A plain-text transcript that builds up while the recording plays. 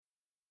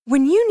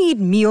When you need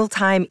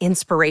mealtime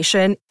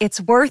inspiration,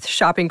 it's worth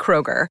shopping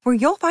Kroger, where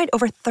you'll find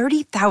over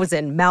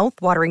 30,000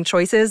 mouth-watering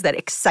choices that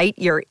excite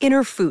your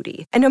inner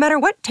foodie. And no matter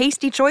what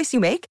tasty choice you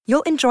make,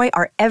 you'll enjoy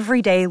our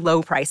everyday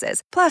low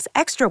prices, plus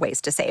extra ways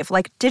to save,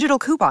 like digital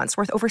coupons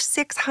worth over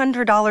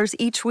 $600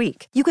 each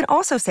week. You can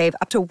also save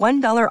up to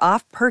 $1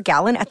 off per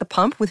gallon at the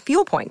pump with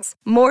fuel points.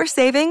 More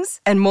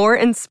savings and more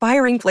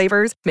inspiring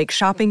flavors make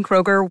shopping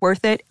Kroger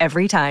worth it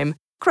every time.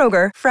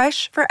 Kroger,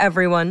 fresh for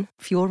everyone.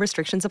 Fuel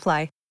restrictions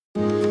apply.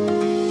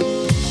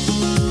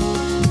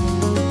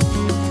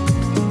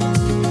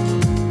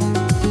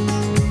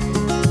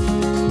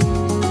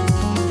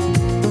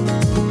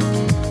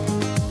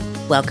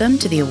 Welcome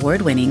to the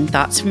award-winning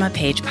Thoughts from a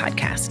Page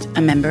podcast,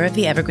 a member of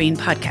the Evergreen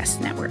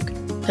Podcast Network,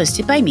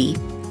 hosted by me,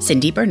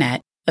 Cindy Burnett,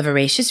 a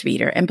voracious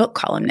reader and book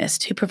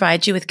columnist who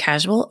provides you with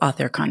casual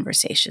author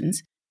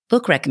conversations,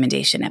 book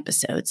recommendation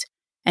episodes,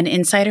 and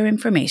insider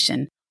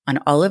information on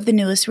all of the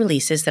newest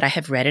releases that I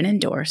have read and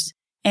endorse,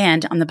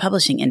 and on the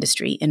publishing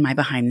industry in my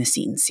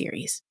behind-the-scenes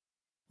series.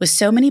 With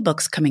so many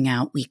books coming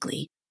out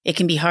weekly, it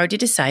can be hard to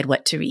decide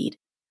what to read,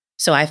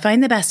 so I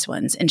find the best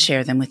ones and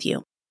share them with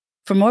you.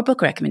 For more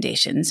book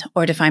recommendations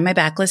or to find my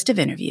backlist of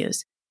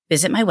interviews,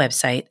 visit my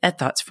website at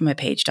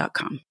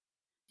thoughtsfromapage.com.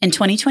 In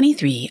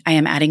 2023, I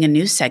am adding a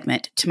new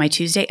segment to my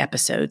Tuesday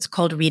episodes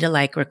called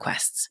Read-alike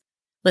Requests.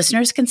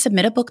 Listeners can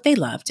submit a book they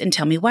loved and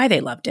tell me why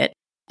they loved it,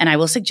 and I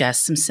will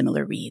suggest some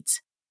similar reads.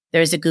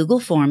 There is a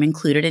Google form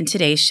included in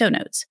today's show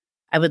notes.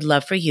 I would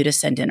love for you to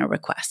send in a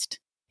request.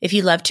 If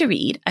you love to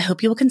read, I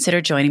hope you will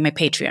consider joining my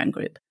Patreon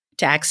group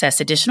to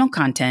access additional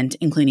content,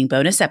 including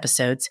bonus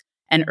episodes,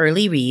 and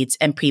early reads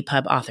and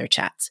pre-pub author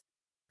chats.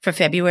 For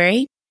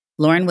February,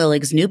 Lauren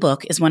Willig's new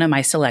book is one of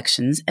my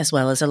selections, as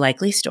well as A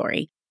Likely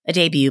Story, a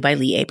debut by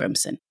Lee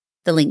Abramson.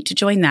 The link to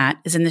join that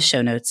is in the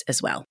show notes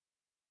as well.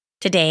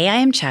 Today, I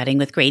am chatting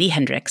with Grady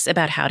Hendrix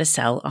about how to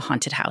sell a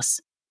haunted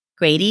house.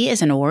 Grady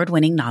is an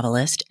award-winning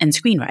novelist and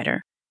screenwriter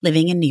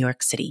living in New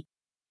York City.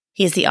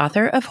 He is the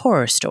author of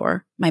Horror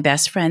Store, My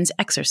Best Friend's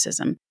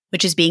Exorcism,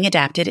 which is being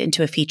adapted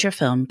into a feature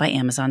film by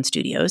Amazon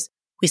Studios,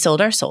 We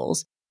Sold Our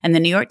Souls, and the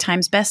New York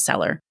Times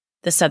bestseller,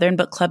 The Southern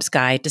Book Club's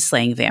Guide to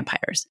Slaying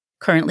Vampires,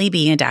 currently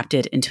being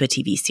adapted into a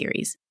TV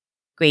series.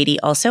 Grady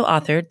also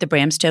authored the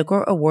Bram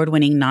Stoker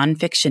award-winning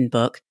nonfiction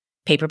book,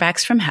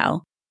 Paperbacks from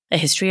Hell, a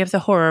history of the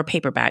horror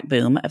paperback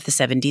boom of the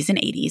 70s and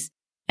 80s,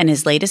 and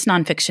his latest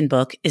nonfiction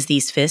book is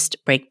These Fists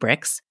Break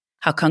Bricks,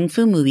 How Kung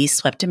Fu Movies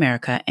Swept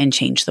America and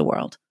Changed the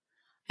World.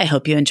 I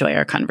hope you enjoy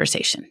our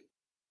conversation.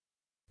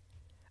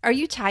 Are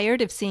you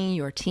tired of seeing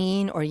your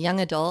teen or young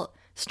adult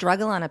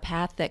struggle on a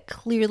path that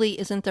clearly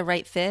isn't the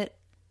right fit?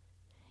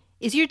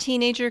 Is your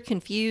teenager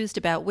confused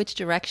about which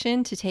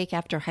direction to take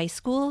after high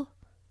school?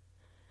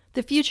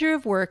 The future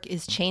of work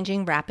is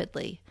changing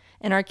rapidly,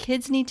 and our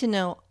kids need to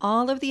know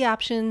all of the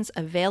options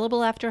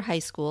available after high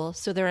school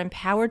so they're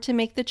empowered to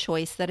make the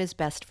choice that is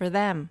best for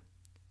them.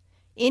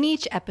 In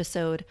each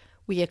episode,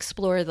 we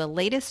explore the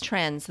latest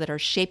trends that are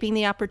shaping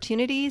the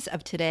opportunities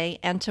of today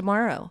and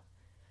tomorrow.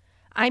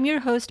 I'm your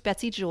host,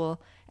 Betsy Jewell,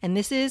 and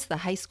this is the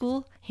High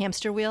School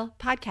Hamster Wheel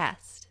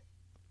Podcast.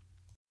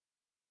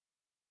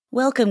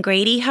 Welcome,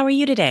 Grady. How are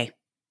you today?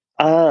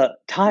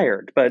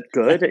 Tired, but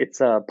good.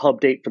 It's a pub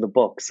date for the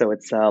book, so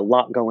it's a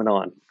lot going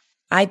on.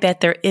 I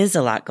bet there is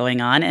a lot going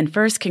on. And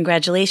first,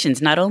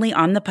 congratulations, not only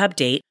on the pub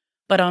date,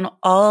 but on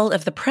all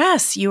of the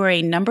press. You are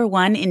a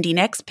 #1 Indie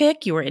Next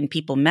pick. You were in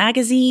People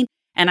magazine.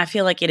 And I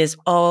feel like it is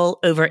all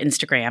over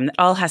Instagram. That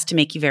all has to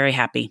make you very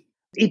happy.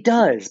 It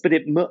does, but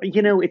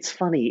it's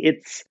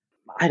funny.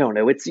 I don't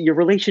know. It's your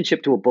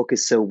relationship to a book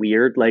is so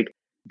weird. Like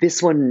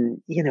this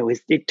one,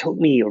 it took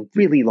me a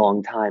really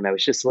long time. I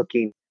was just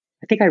looking.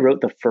 I think I wrote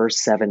the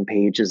first 7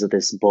 pages of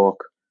this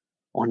book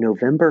on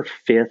November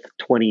 5th,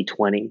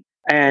 2020.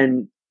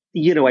 And,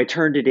 I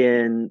turned it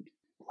in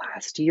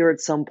last year at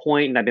some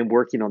point, and I've been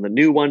working on the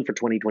new one for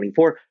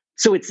 2024.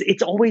 So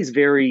it's always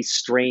very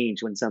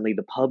strange when suddenly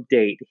the pub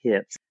date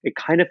hits. It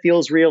kind of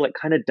feels real. It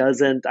kind of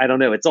doesn't. I don't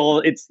know. It's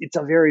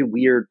a very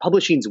weird,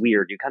 publishing's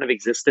weird. You kind of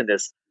exist in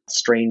this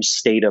strange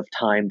state of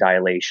time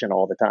dilation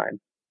all the time.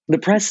 The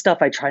press stuff,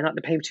 I try not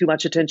to pay too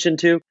much attention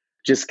to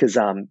just because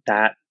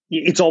that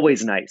it's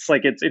always nice.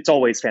 Like it's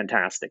always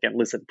fantastic. And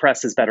listen,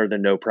 press is better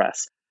than no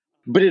press.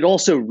 But it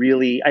also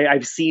really,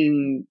 I've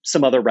seen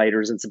some other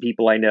writers and some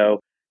people I know,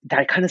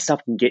 that kind of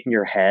stuff can get in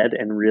your head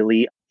and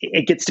really,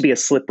 it gets to be a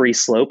slippery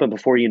slope. And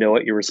before you know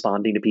it, you're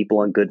responding to people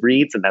on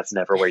Goodreads, and that's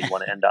never where you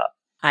want to end up.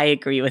 I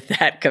agree with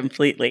that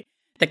completely.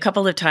 The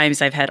couple of times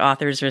I've had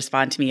authors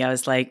respond to me, I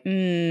was like,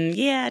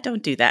 yeah,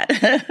 don't do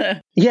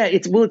that. Yeah,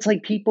 it's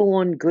like people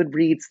on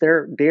Goodreads,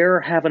 they're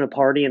having a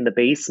party in the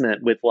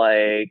basement with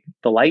like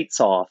the lights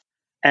off.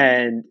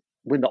 And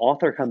when the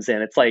author comes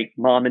in, it's like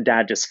mom and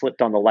dad just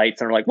flipped on the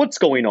lights and are like, what's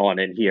going on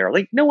in here?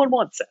 Like, no one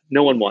wants it.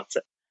 No one wants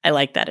it. I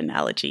like that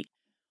analogy.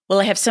 Well,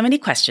 I have so many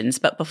questions,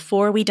 but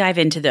before we dive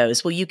into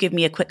those, will you give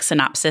me a quick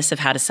synopsis of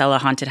How to Sell a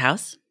Haunted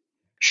House?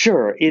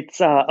 Sure. It's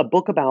a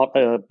book about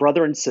a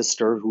brother and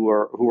sister who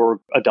are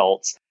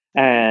adults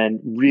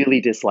and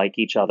really dislike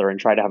each other and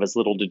try to have as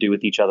little to do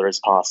with each other as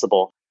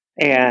possible.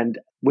 And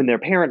when their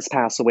parents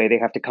pass away, they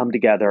have to come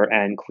together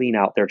and clean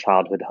out their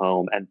childhood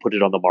home and put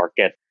it on the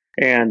market.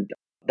 And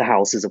the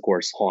house is, of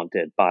course,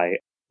 haunted by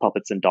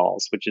puppets and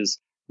dolls, which is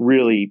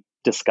really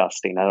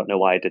disgusting. I don't know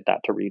why I did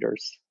that to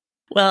readers.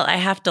 Well, I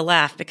have to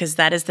laugh because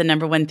that is the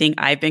number one thing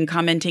I've been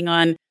commenting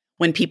on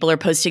when people are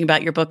posting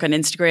about your book on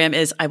Instagram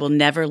is I will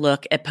never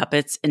look at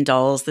puppets and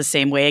dolls the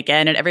same way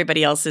again. And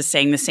everybody else is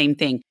saying the same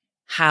thing.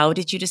 How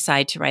did you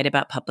decide to write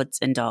about puppets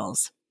and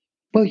dolls?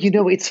 Well,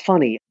 it's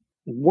funny.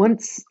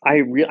 Once I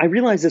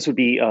realized this would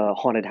be a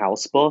haunted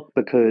house book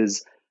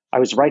because I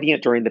was writing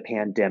it during the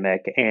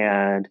pandemic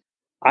and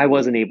I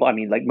wasn't able,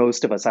 like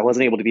most of us, I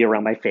wasn't able to be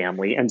around my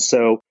family. And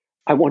so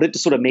I wanted to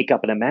sort of make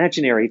up an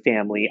imaginary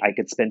family I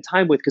could spend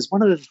time with because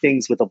one of the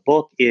things with a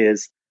book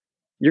is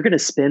you're going to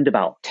spend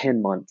about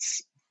 10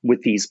 months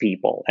with these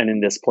people and in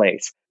this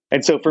place.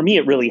 And so for me,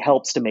 it really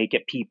helps to make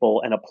it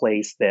people and a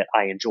place that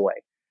I enjoy.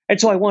 And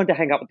so I wanted to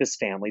hang out with this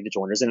family, the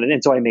Joiners,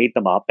 and so I made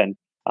them up and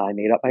I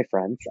made up my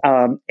friends.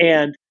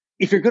 And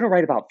if you're going to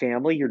write about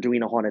family, you're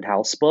doing a haunted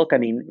house book.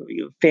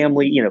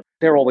 Family,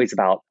 they're always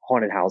about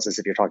haunted houses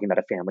if you're talking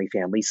about a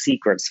family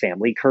secrets,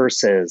 family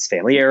curses,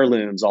 family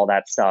heirlooms, all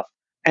that stuff.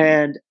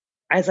 And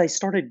as I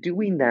started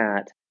doing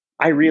that,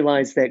 I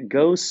realized that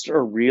ghosts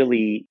are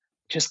really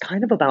just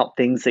kind of about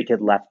things that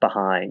get left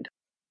behind.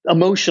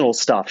 Emotional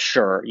stuff,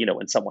 sure,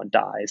 when someone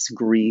dies,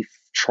 grief,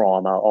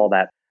 trauma, all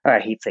that. I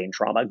hate saying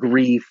trauma,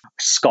 grief,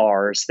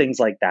 scars, things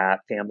like that,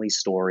 family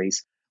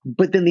stories.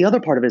 But then the other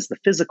part of it is the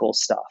physical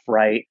stuff,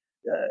 right?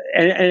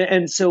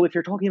 And so if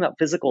you're talking about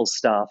physical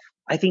stuff,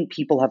 I think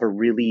people have a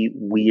really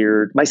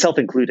weird, myself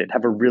included,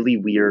 have a really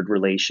weird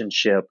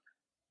relationship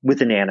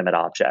with inanimate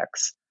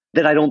objects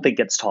that I don't think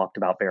gets talked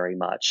about very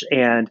much.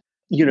 And,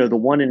 the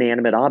one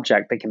inanimate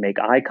object that can make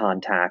eye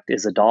contact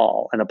is a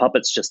doll, and a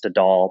puppet's just a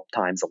doll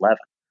times 11.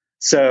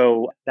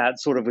 So that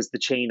sort of was the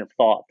chain of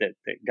thought that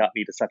got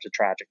me to such a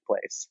tragic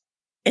place.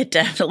 It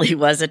definitely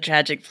was a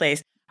tragic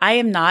place. I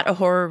am not a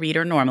horror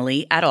reader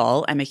normally at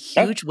all. I'm a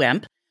huge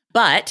wimp,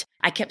 but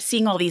I kept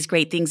seeing all these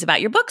great things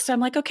about your book. So I'm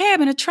like, okay, I'm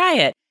going to try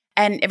it.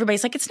 And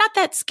everybody's like, it's not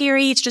that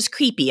scary. It's just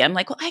creepy. I'm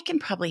like, well, I can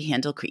probably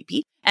handle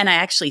creepy. And I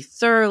actually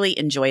thoroughly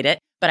enjoyed it.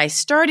 But I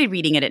started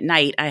reading it at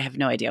night. I have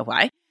no idea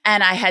why.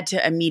 And I had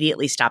to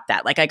immediately stop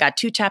that. Like I got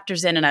 2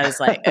 chapters in and I was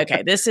like,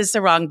 okay, this is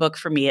the wrong book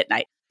for me at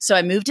night. So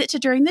I moved it to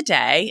during the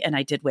day and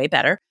I did way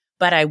better.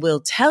 But I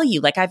will tell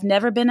you, I've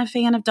never been a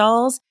fan of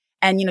dolls.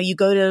 And, you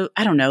go to,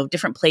 I don't know,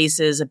 different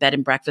places, a bed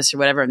and breakfast or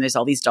whatever, and there's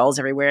all these dolls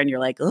everywhere and you're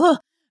like, ugh.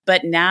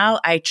 But now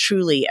I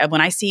truly,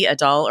 when I see a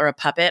doll or a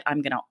puppet,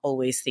 I'm going to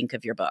always think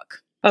of your book.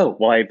 Oh,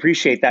 well, I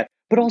appreciate that.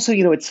 But also,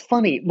 it's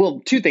funny.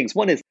 Well, 2 things.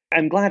 One is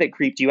I'm glad it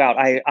creeped you out.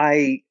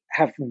 I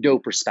have no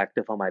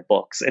perspective on my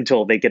books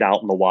until they get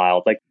out in the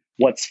wild. Like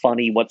what's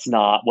funny, what's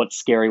not, what's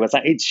scary, what's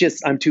not. It's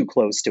just, I'm too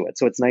close to it.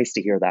 So it's nice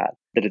to hear that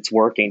it's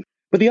working.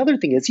 But the other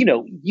thing is,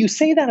 you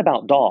say that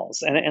about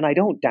dolls and I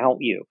don't doubt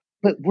you,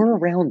 but we're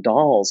around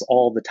dolls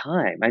all the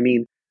time.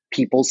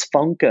 People's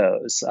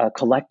Funkos,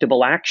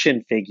 collectible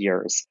action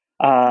figures,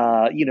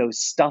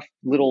 stuffed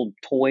little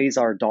toys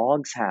our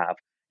dogs have.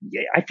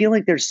 I feel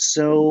like there's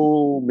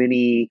so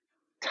many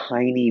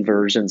tiny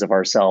versions of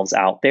ourselves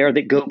out there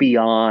that go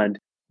beyond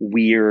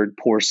weird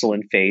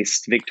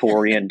porcelain-faced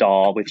Victorian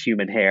doll with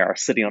human hair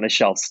sitting on a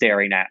shelf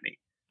staring at me.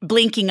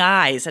 Blinking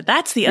eyes.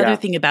 That's the other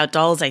thing about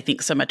dolls, I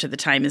think, so much of the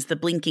time is the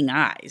blinking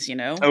eyes,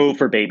 Oh,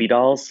 for baby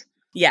dolls?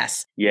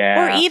 Yes.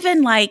 Yeah. Or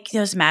even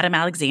those Madame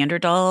Alexander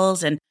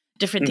dolls and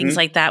different things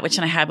like that, which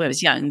I had when I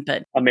was young.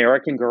 But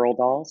American Girl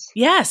dolls?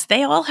 Yes,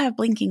 they all have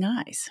blinking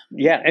eyes.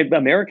 Yeah, and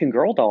American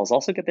Girl dolls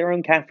also get their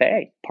own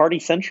cafe, Party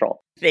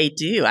Central. They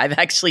do. I've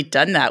actually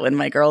done that when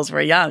my girls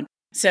were young.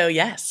 So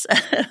yes.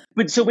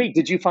 But so wait,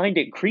 did you find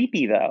it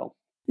creepy though?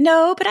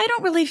 No, but I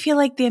don't really feel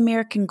like the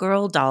American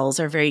Girl dolls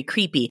are very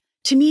creepy.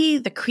 To me,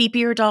 the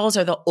creepier dolls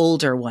are the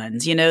older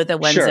ones, the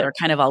ones that are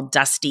kind of all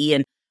dusty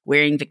and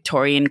wearing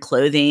Victorian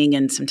clothing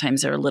and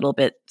sometimes are a little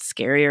bit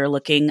scarier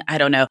looking. I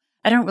don't know.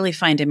 I don't really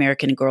find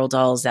American Girl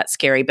dolls that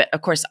scary, but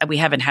of course, we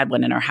haven't had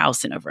one in our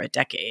house in over a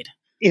decade.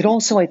 It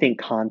also, I think,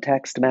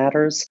 context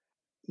matters.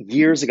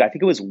 Years ago, I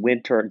think it was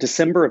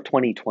December of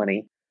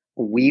 2020,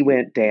 we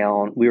went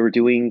down, we were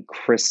doing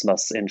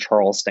Christmas in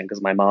Charleston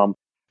because my mom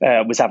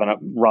was having a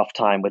rough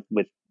time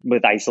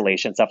with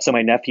isolation stuff. So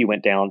my nephew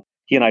went down,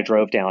 he and I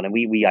drove down and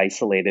we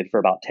isolated for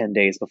about 10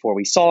 days before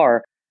we saw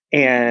her.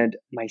 And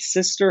my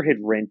sister had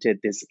rented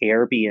this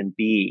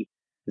Airbnb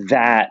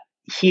that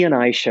he and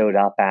I showed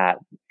up at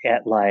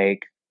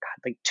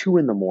 2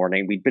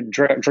 a.m. We'd been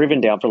driven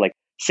down for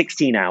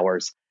 16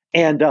 hours.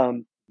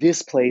 And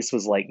this place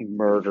was like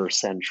murder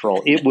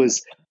central. It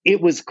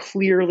was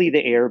clearly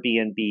the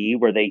Airbnb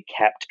where they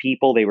kept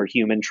people. They were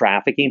human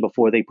trafficking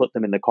before they put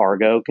them in the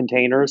cargo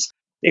containers.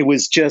 It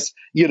was just,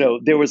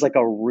 there was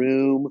a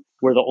room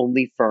where the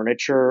only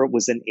furniture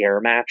was an air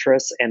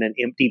mattress and an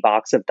empty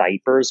box of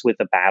diapers with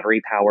a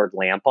battery powered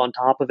lamp on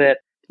top of it.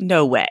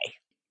 No way.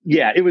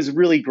 Yeah, it was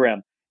really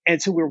grim.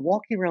 And so we're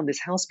walking around this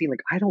house being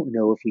like, I don't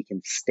know if we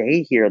can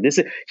stay here.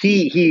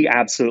 He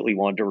absolutely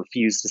wanted to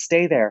refuse to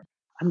stay there.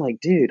 I'm like,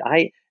 dude,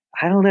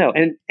 I don't know.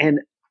 And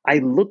I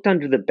looked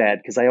under the bed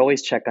because I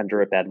always check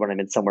under a bed when I'm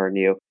in somewhere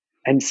new.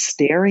 And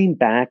staring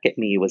back at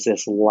me was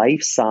this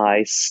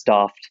life-size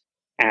stuffed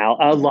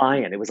a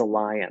lion. It was a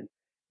lion.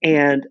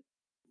 And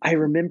I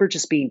remember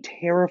just being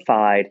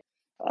terrified.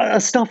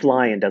 A stuffed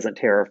lion doesn't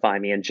terrify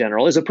me in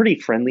general. It was a pretty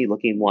friendly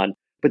looking one.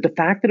 But the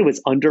fact that it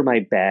was under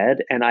my bed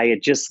and I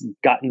had just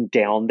gotten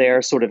down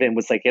there sort of and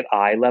was like at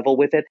eye level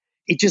with it,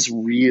 it just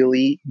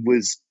really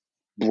was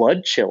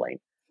blood chilling.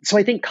 So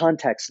I think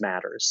context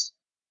matters.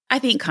 I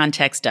think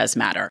context does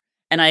matter.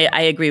 And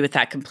I agree with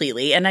that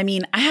completely. And I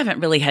mean, I haven't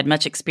really had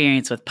much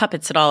experience with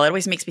puppets at all. It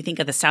always makes me think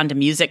of The Sound of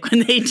Music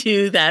when they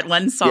do that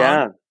one song.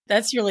 Yeah.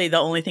 That's really the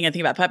only thing I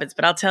think about puppets.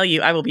 But I'll tell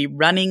you, I will be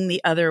running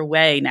the other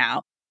way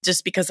now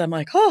just because I'm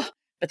like, oh,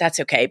 but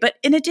that's okay. But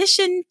in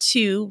addition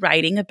to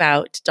writing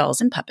about dolls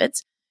and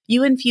puppets,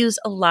 you infuse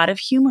a lot of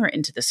humor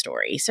into the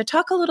story. So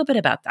talk a little bit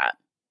about that.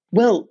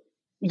 Well,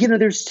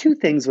 there's two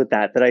things with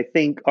that I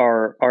think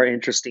are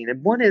interesting.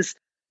 And one is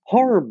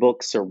horror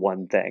books are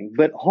one thing,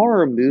 but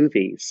horror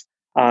movies,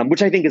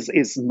 which I think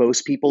is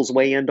most people's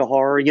way into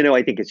horror.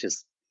 I think it's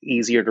just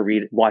easier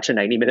to watch a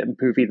 90-minute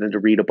movie than to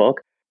read a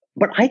book.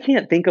 But I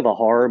can't think of a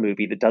horror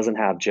movie that doesn't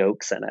have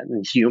jokes in it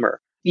and humor.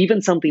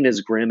 Even something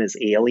as grim as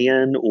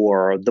Alien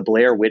or The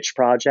Blair Witch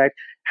Project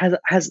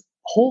has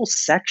whole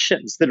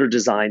sections that are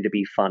designed to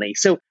be funny.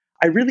 So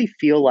I really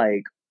feel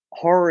like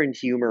horror and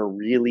humor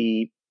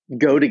really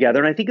go together.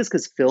 And I think it's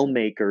because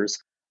filmmakers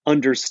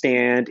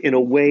understand in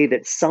a way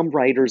that some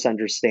writers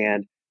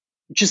understand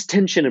just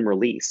tension and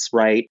release,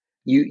 right?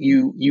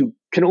 You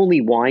can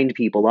only wind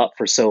people up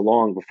for so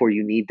long before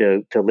you need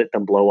to let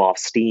them blow off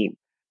steam.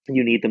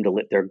 You need them to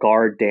let their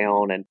guard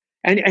down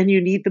and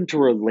you need them to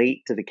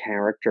relate to the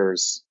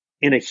characters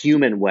in a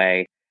human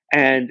way.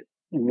 And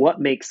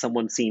what makes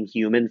someone seem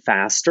human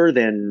faster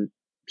than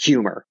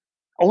humor?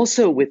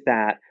 Also with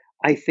that,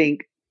 I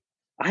think,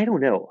 I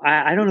don't know.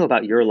 I don't know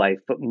about your life,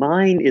 but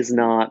mine is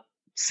not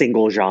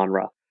single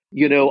genre.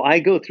 I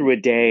go through a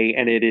day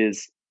and it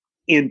is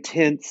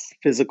intense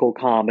physical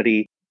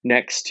comedy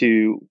next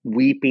to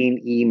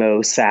weeping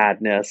emo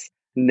sadness,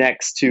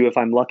 next to, if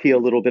I'm lucky, a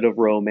little bit of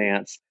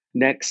romance,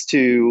 next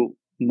to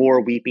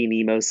more weeping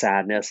emo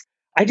sadness.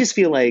 I just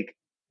feel like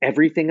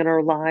everything in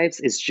our lives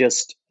is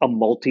just a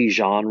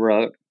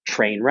multi-genre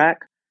train wreck.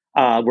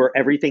 Where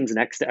everything's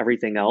next to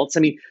everything else. I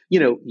mean,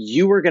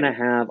 you were going to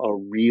have a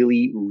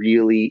really,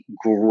 really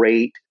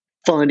great,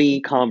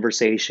 funny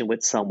conversation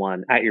with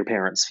someone at your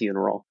parents'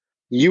 funeral.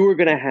 You were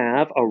going to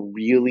have a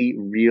really,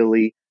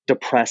 really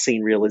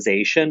depressing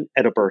realization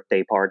at a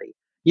birthday party.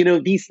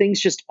 These things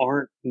just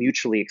aren't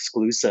mutually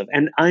exclusive.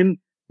 And I'm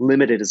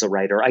limited as a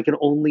writer. I can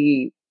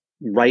only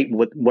write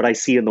what I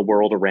see in the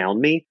world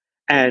around me.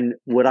 And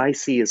what I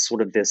see is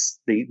sort of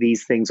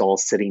these things all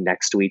sitting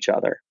next to each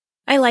other.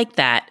 I like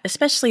that,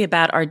 especially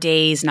about our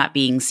days not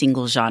being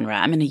single genre.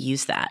 I'm going to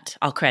use that.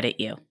 I'll credit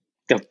you.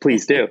 Oh,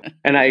 please do.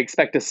 And I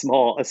expect a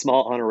small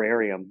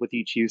honorarium with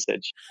each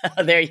usage.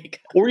 There you go.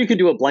 Or you can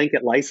do a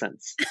blanket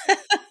license.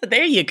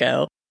 There you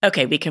go.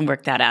 Okay, we can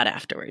work that out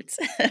afterwards.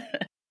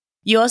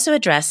 You also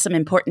address some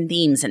important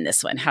themes in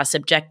this one, how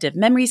subjective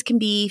memories can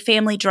be,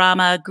 family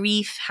drama,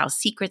 grief, how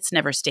secrets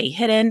never stay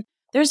hidden.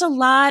 There's a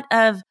lot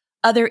of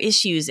other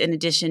issues in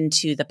addition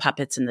to the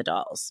puppets and the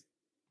dolls.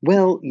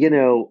 Well,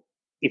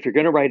 if you're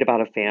going to write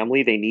about a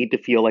family, they need to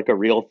feel like a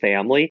real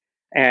family.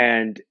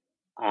 And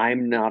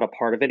I'm not a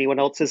part of anyone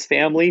else's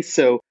family,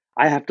 so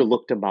I have to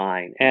look to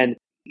mine. And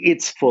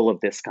it's full of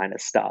this kind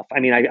of stuff. I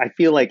mean, I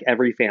feel like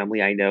every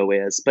family I know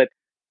is, but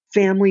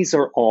families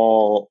are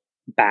all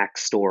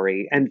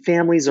backstory and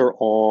families are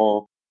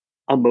all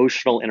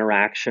emotional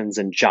interactions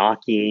and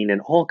jockeying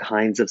and all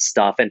kinds of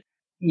stuff. And,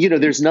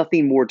 there's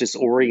nothing more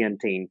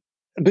disorienting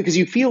because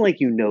you feel like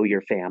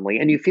your family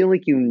and you feel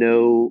like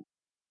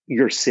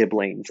your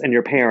siblings and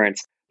your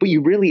parents, but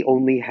you really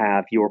only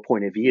have your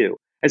point of view.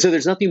 And so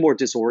there's nothing more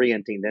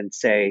disorienting than,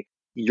 say,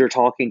 you're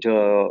talking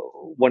to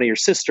one of your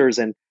sisters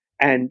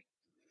and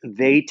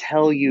they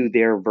tell you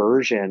their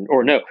version,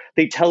 or no,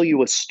 they tell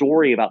you a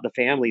story about the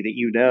family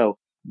that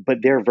but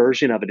their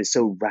version of it is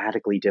so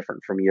radically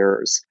different from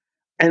yours.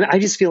 And I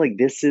just feel like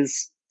this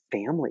is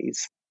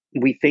families.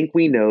 We think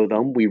we know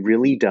them, we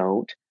really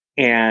don't.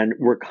 And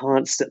we're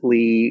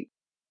constantly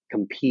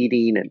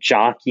competing and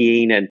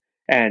jockeying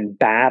and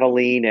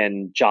battling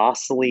and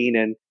jostling.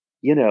 And,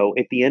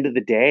 at the end of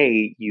the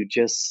day, you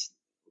just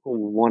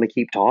want to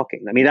keep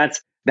talking. I mean,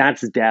 that's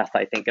death,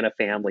 I think, in a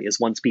family is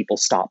once people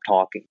stop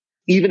talking.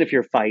 Even if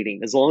you're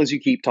fighting, as long as you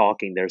keep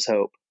talking, there's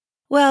hope.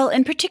 Well,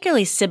 and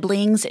particularly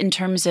siblings in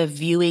terms of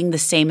viewing the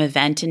same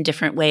event in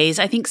different ways.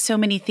 I think so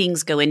many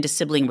things go into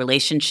sibling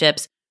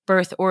relationships,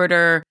 birth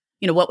order,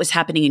 what was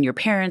happening in your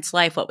parents'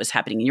 life, what was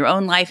happening in your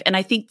own life. And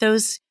I think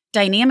those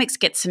dynamics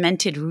get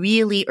cemented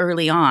really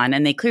early on,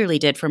 and they clearly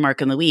did for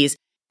Mark and Louise,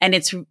 and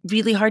it's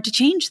really hard to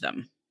change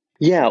them.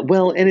 Yeah,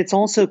 well, and it's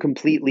also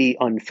completely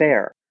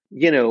unfair.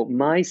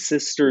 My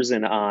sisters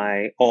and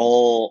I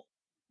all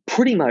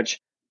pretty much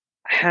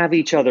have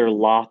each other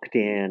locked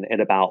in at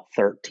about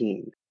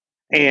 13.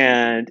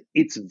 And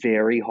it's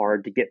very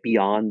hard to get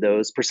beyond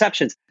those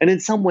perceptions. And in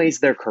some ways,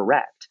 they're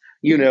correct.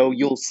 You know,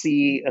 you'll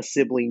see a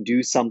sibling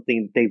do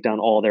something they've done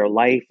all their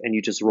life and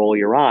you just roll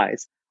your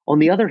eyes. On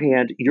the other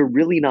hand, you're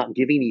really not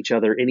giving each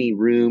other any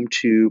room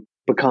to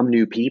become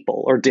new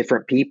people or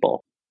different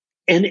people.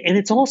 And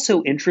it's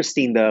also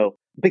interesting though,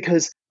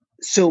 because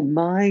so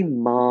my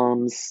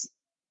mom's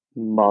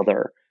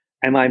mother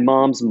and my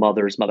mom's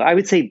mother's mother, I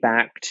would say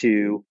back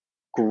to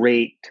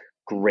great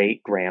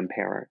great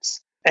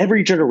grandparents.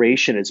 Every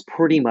generation has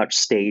pretty much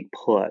stayed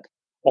put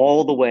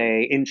all the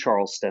way in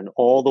Charleston,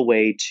 all the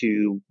way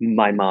to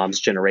my mom's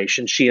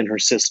generation, she and her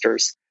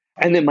sisters.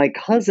 And then my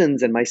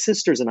cousins and my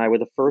sisters and I were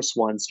the first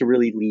ones to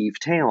really leave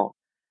town.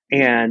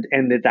 And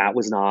that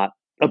was not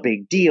a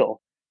big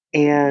deal.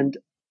 And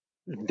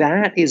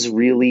that is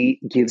really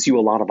gives you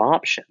a lot of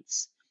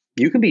options.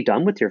 You can be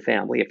done with your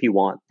family if you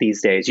want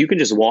these days. You can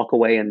just walk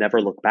away and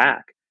never look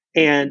back.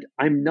 And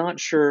I'm not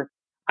sure.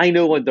 I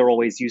know what there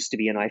always used to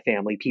be in my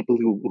family, people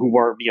who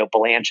were,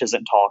 Blanche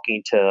isn't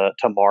talking to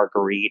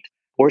Marguerite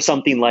or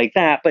something like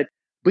that. But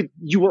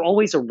you were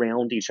always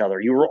around each other.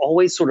 You were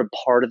always sort of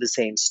part of the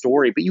same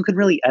story, but you can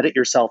really edit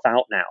yourself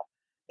out now.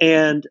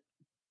 And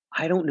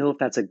I don't know if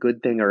that's a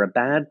good thing or a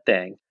bad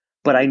thing,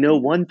 but I know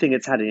one thing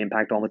it's had an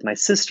impact on with my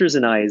sisters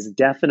and I is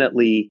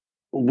definitely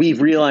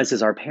we've realized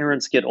as our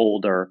parents get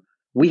older,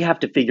 we have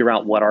to figure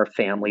out what our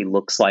family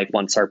looks like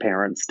once our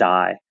parents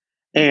die.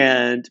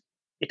 And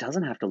it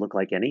doesn't have to look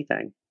like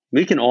anything.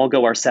 We can all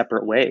go our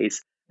separate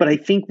ways, but I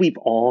think we've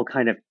all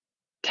kind of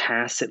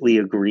tacitly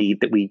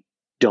agreed that we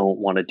don't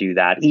want to do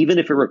that, even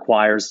if it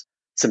requires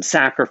some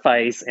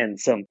sacrifice and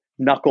some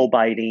knuckle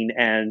biting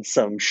and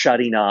some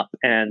shutting up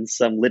and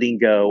some letting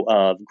go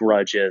of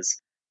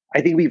grudges.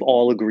 I think we've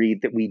all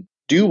agreed that we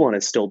do want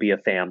to still be a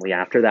family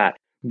after that.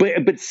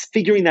 But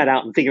figuring that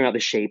out and figuring out the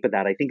shape of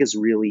that, I think is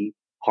really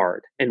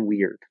hard and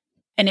weird.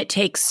 And it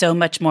takes so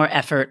much more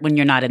effort when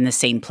you're not in the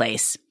same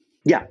place.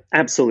 Yeah,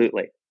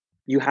 absolutely.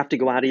 You have to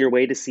go out of your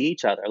way to see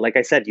each other. Like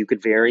I said, you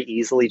could very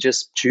easily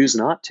just choose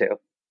not to.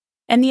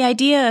 And the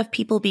idea of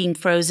people being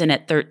frozen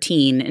at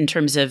 13 in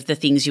terms of the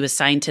things you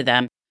assign to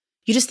them,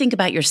 you just think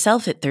about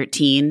yourself at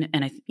 13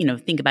 and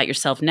think about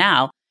yourself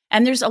now.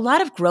 And there's a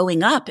lot of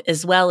growing up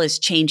as well as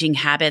changing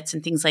habits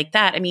and things like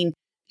that. I mean,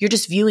 you're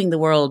just viewing the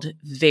world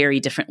very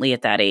differently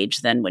at that age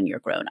than when you're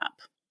grown up.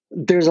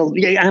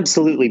 Yeah,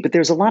 absolutely. But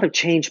there's a lot of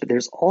change, but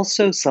there's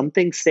also some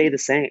things stay the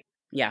same.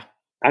 Yeah.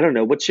 I don't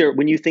know.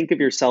 When you think of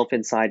yourself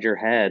inside your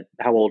head,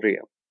 how old are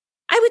you?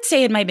 I would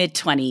say in my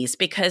mid-20s,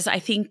 because I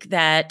think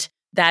that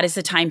is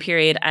the time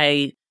period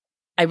I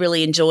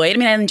really enjoyed. I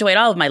mean, I enjoyed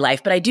all of my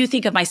life, but I do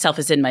think of myself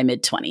as in my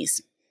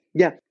mid-20s.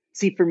 Yeah.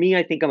 See, for me,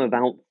 I think I'm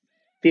about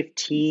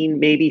 15,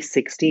 maybe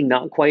 16,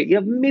 not quite.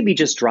 Yeah, maybe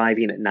just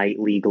driving at night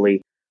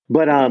legally.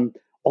 But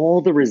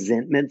all the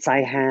resentments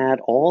I had,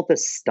 all the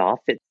stuff,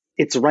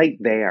 it's right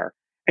there.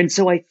 And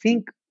so I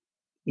think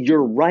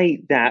you're right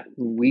that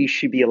we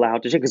should be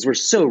allowed to change because we're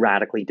so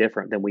radically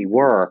different than we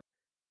were.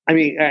 I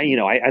mean,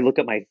 I look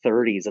at my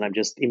 30s and I'm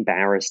just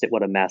embarrassed at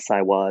what a mess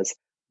I was.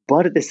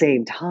 But at the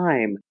same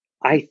time,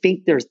 I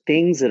think there's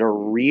things that are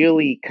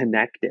really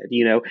connected,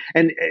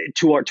 and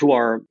to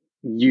our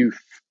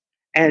youth.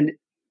 And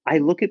I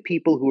look at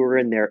people who are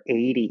in their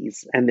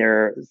 80s and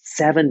their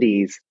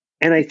 70s,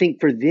 and I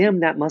think for them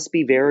that must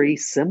be very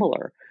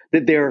similar.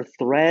 That there are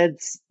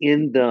threads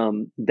in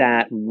them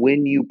that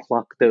when you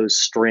pluck those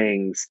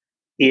strings,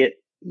 it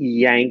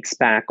yanks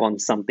back on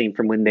something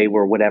from when they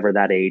were whatever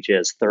that age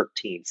is,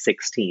 13,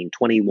 16,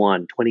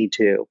 21,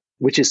 22,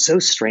 which is so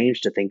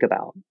strange to think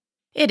about.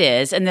 It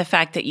is. And the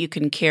fact that you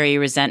can carry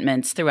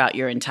resentments throughout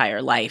your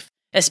entire life,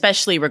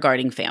 especially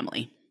regarding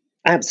family.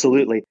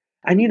 Absolutely.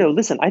 And,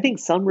 listen, I think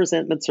some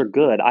resentments are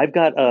good. I've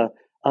got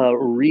a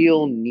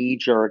real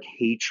knee-jerk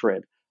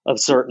hatred of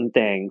certain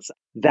things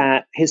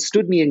that has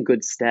stood me in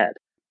good stead,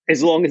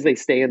 as long as they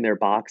stay in their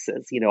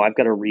boxes. I've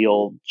got a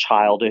real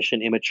childish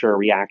and immature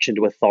reaction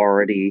to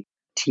authority,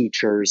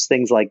 teachers,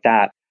 things like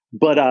that.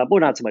 But, well,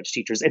 not so much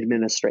teachers,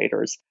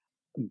 administrators.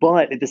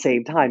 But at the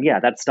same time, yeah,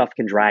 that stuff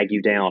can drag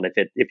you down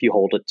if you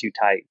hold it too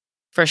tight.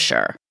 For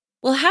sure.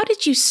 Well, how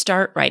did you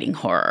start writing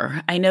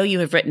horror? I know you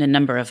have written a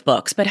number of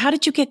books, but how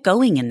did you get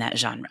going in that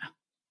genre?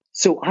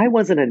 So I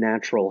wasn't a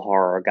natural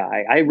horror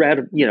guy. I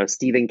read,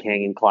 Stephen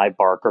King and Clive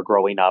Barker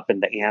growing up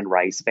and the Anne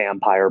Rice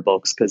vampire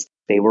books because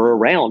they were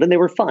around and they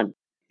were fun.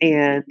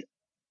 And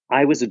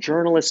I was a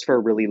journalist for a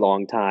really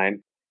long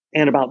time.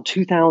 And about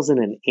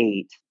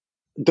 2008,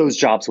 those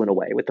jobs went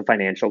away with the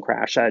financial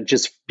crash.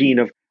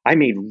 I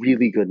made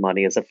really good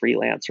money as a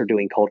freelancer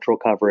doing cultural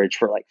coverage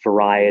for like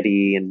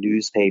Variety and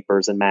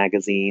newspapers and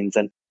magazines.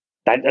 And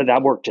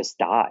that work just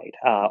died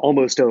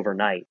almost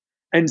overnight.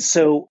 And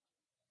so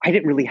I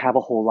didn't really have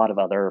a whole lot of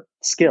other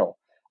skill.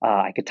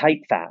 I could type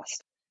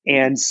fast.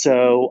 And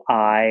so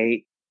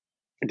I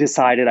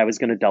decided I was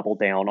going to double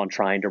down on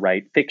trying to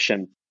write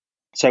fiction.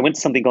 So I went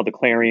to something called the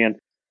Clarion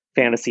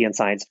Fantasy and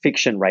Science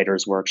Fiction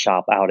Writers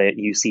Workshop out at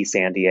UC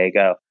San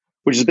Diego,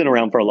 which has been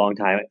around for a long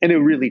time. And it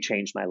really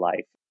changed my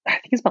life. I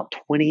think it's about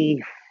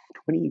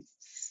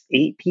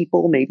 28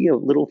 people, maybe a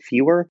little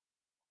fewer.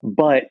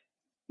 But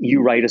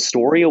you write a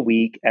story a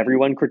week,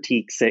 everyone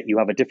critiques it. You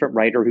have a different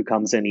writer who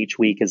comes in each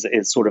week as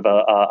sort of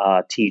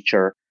a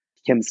teacher.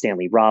 Kim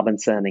Stanley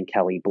Robinson and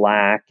Kelly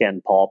Black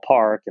and Paul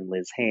Park and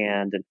Liz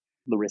Hand and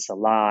Larissa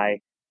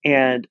Lai.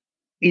 And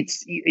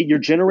you're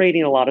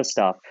generating a lot of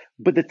stuff.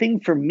 But the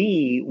thing for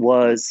me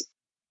was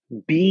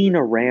being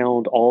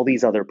around all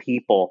these other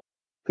people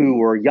who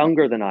were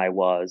younger than I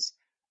was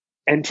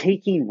and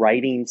taking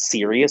writing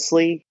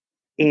seriously.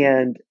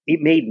 And it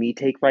made me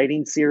take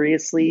writing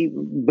seriously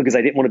because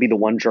I didn't want to be the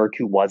one jerk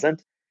who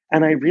wasn't.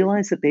 And I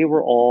realized that they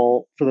were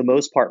all, for the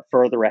most part,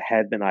 further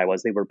ahead than I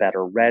was. They were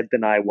better read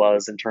than I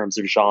was in terms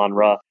of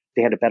genre.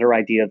 They had a better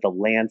idea of the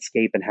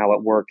landscape and how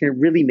it worked. It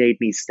really made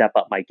me step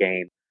up my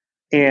game.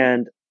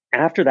 And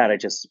after that, I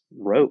just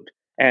wrote.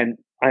 And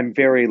I'm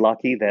very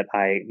lucky that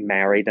I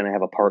married and I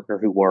have a partner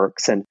who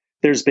works. And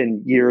there's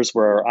been years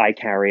where I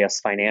carry us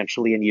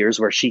financially and years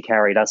where she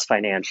carried us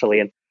financially.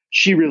 And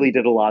she really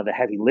did a lot of the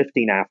heavy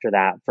lifting after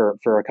that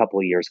for a couple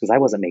of years because I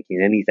wasn't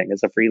making anything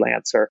as a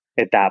freelancer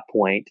at that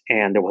point,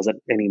 and there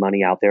wasn't any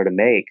money out there to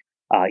make,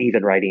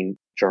 even writing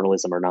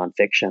journalism or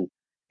nonfiction.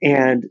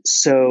 And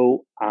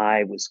so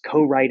I was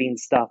co-writing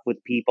stuff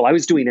with people. I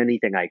was doing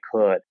anything I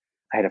could.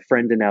 I had a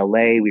friend in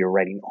LA. We were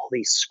writing all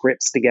these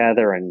scripts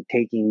together and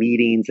taking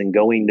meetings and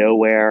going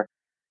nowhere.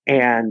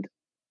 And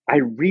I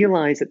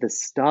realized that the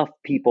stuff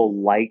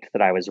people liked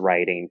that I was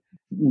writing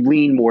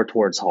leaned more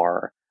towards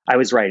horror. I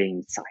was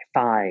writing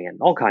sci-fi and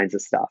all kinds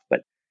of stuff.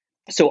 But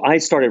so I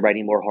started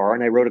writing more horror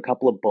and I wrote a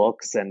couple of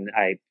books and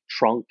I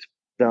trunked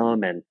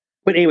them.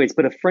 But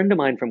a friend of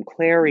mine from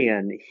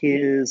Clarion,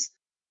 his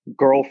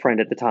girlfriend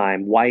at the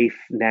time, wife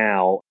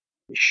now,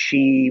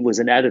 she was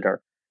an editor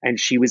and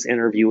she was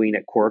interviewing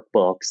at Quirk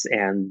Books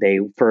and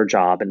for a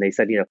job. And they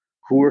said,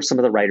 who are some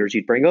of the writers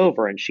you'd bring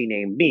over? And she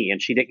named me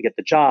and she didn't get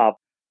the job.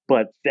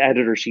 But the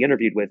editor she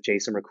interviewed with,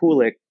 Jason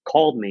Rekulik,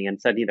 called me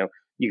and said,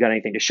 you got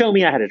anything to show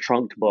me? I had a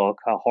trunked book,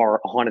 a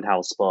haunted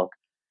house book,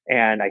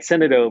 and I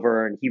sent it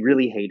over and he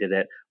really hated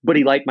it, but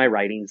he liked my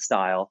writing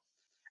style.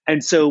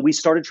 And so we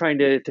started trying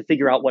to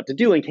figure out what to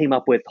do and came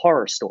up with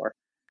Horror Store,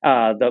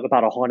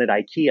 about a haunted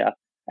IKEA.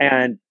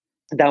 And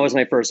that was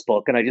my first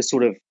book. And I just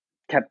sort of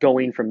kept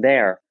going from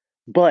there.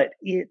 But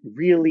it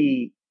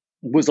really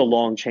was a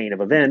long chain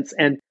of events.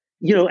 And,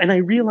 and I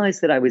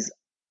realized that I was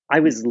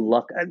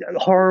lucky.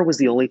 Horror was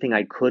the only thing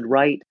I could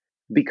write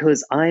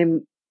because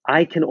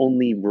I can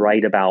only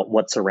write about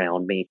what's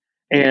around me.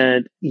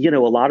 And, a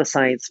lot of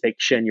science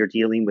fiction, you're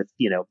dealing with,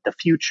 the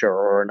future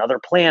or another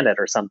planet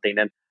or something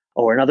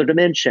or another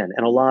dimension.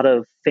 And a lot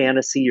of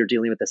fantasy, you're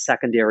dealing with a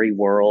secondary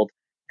world.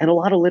 And a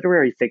lot of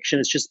literary fiction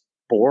is just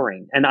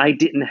boring. And I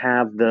didn't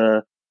have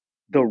the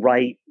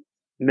right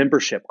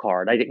membership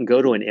card. I didn't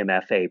go to an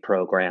MFA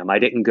program. I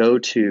didn't go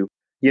to,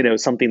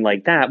 something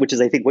like that, which is,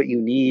 I think, what you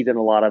need in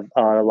a lot of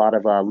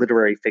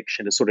literary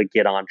fiction to sort of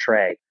get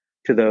entree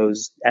to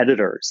those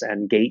editors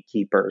and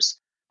gatekeepers.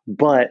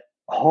 But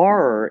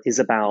horror is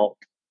about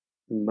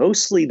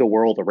mostly the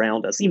world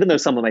around us, even though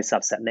some of my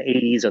stuff's set in the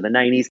 80s or the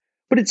 90s,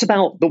 but it's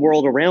about the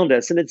world around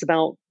us. And it's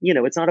about,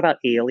 it's not about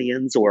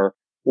aliens or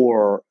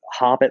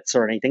hobbits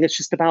or anything. It's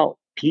just about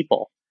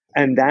people.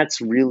 And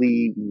that's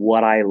really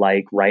what I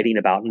like writing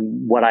about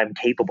and what I'm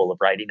capable of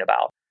writing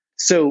about.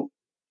 So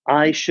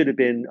I should have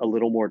been a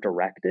little more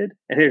directed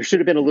and there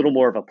should have been a little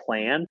more of a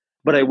plan.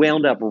 But I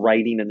wound up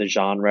writing in the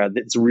genre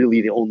that's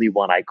really the only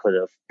one I could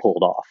have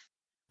pulled off.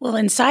 Well,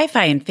 and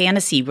sci-fi and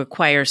fantasy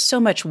requires so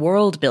much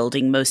world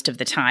building most of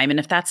the time. And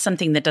if that's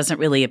something that doesn't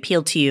really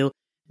appeal to you,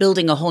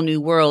 building a whole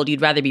new world,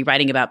 you'd rather be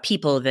writing about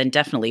people, then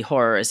definitely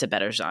horror is a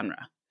better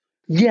genre.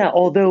 Yeah,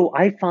 although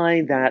I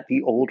find that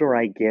the older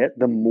I get,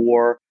 the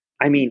more,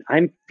 I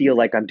feel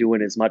like I'm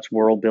doing as much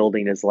world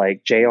building as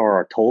like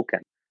J.R.R.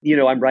 Tolkien.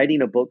 I'm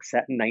writing a book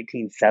set in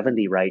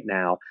 1970 right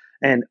now.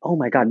 And oh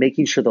my God,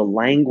 making sure the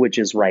language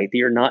is right, that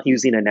you're not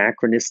using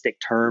anachronistic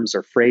terms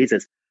or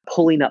phrases,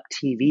 pulling up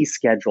TV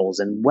schedules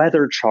and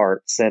weather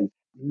charts and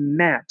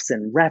maps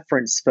and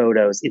reference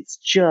photos. It's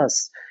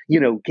just,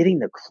 getting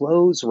the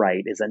clothes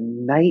right is a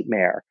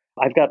nightmare.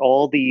 I've got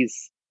all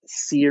these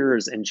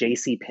Sears and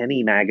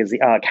JCPenney magazine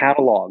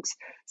catalogs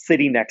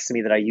sitting next to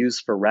me that I use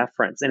for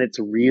reference. And it's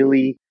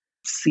really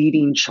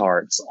seating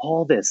charts,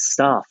 all this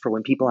stuff for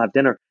when people have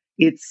dinner.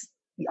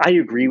 I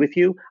agree with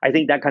you. I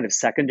think that kind of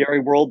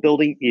secondary world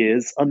building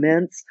is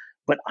immense,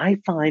 but I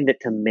find that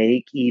to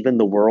make even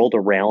the world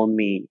around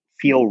me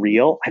feel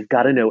real, I've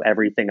got to know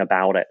everything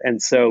about it.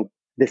 And so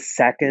the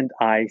second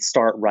I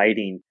start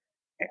writing,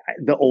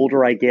 the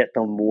older I get,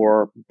 the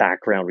more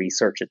background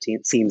research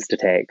it seems to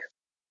take.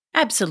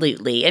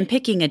 Absolutely. And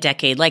picking a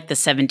decade like the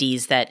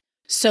 70s that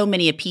so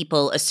many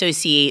people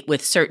associate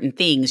with certain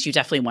things, you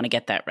definitely want to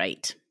get that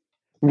right.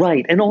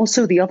 Right. And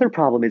also the other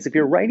problem is if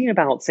you're writing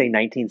about, say,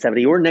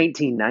 1970 or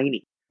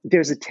 1990,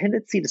 there's a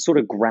tendency to sort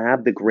of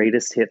grab the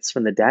greatest hits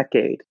from the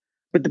decade.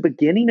 But the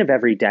beginning of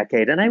every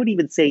decade, and I would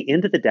even say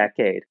into the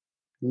decade,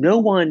 no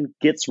one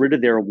gets rid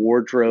of their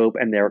wardrobe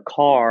and their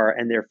car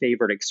and their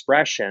favorite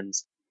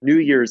expressions New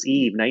Year's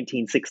Eve,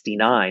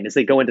 1969, as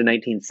they go into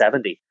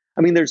 1970.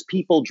 I mean, there's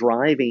people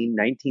driving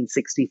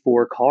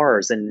 1964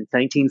 cars in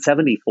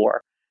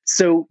 1974.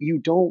 So you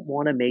don't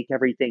want to make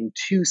everything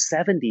too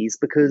 70s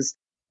because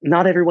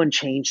not everyone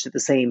changed at the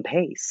same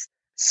pace.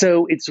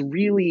 So it's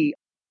really,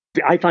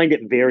 I find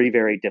it very,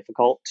 very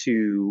difficult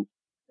to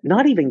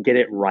not even get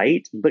it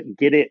right, but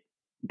get it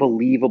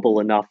believable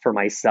enough for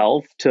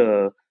myself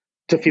to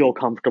feel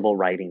comfortable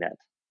writing it.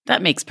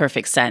 That makes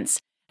perfect sense.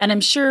 And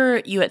I'm sure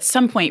you at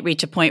some point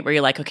reach a point where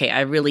you're like, okay,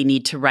 I really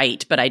need to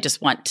write, but I just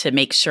want to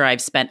make sure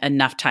I've spent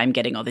enough time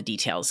getting all the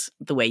details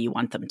the way you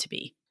want them to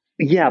be.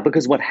 Yeah,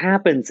 because what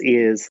happens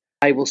is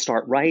I will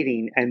start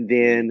writing and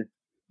then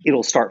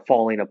it'll start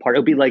falling apart.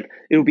 It'll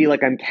be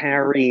like I'm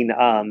carrying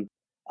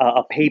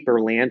a paper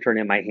lantern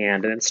in my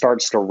hand and it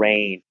starts to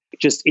rain. It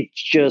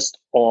just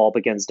all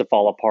begins to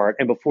fall apart.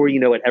 And before you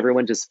know it,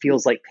 everyone just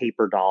feels like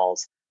paper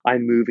dolls.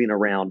 I'm moving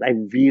around.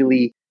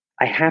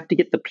 I have to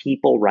get the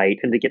people right.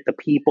 And to get the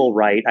people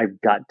right, I've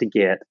got to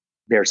get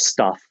their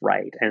stuff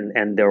right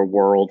and their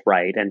world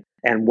right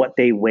and what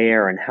they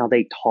wear and how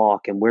they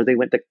talk and where they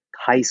went to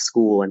high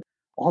school and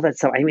all that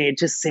stuff. I mean, it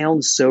just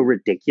sounds so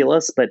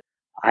ridiculous, but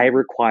I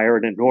require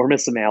an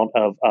enormous amount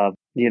of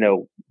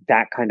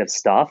that kind of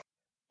stuff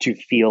to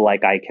feel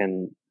like I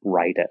can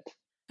write it.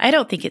 I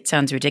don't think it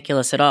sounds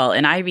ridiculous at all.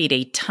 And I read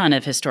a ton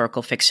of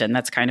historical fiction.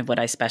 That's kind of what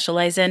I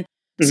specialize in.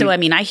 So, I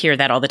mean, I hear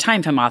that all the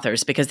time from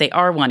authors because they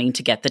are wanting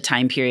to get the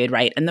time period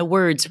right and the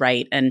words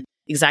right and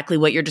exactly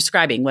what you're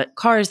describing, what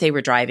cars they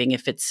were driving,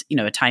 if it's,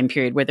 a time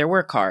period where there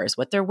were cars,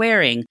 what they're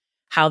wearing,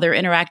 how they're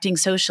interacting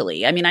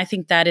socially. I mean, I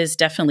think that is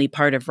definitely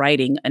part of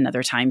writing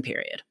another time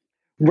period.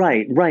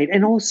 Right.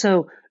 And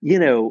also,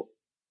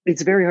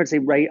 it's very hard to say,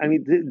 right? I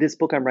mean, this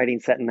book I'm writing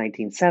set in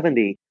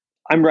 1970,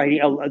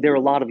 there are a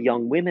lot of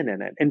young women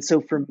in it. And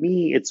so for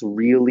me, it's a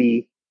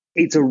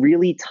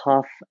really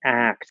tough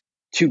act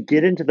to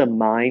get into the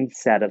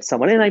mindset of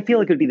someone. And I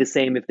feel it could be the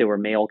same if there were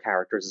male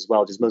characters as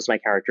well, just most of my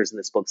characters in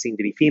this book seem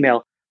to be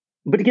female.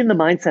 But to get in the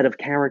mindset of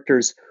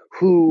characters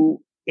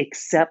who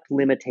accept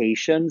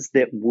limitations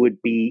that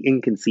would be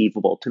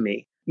inconceivable to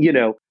me.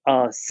 A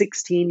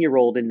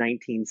 16-year-old in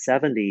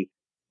 1970,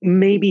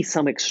 maybe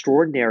some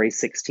extraordinary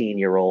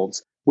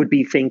 16-year-olds would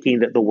be thinking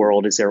that the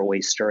world is their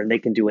oyster and they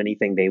can do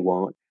anything they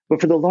want.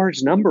 But for the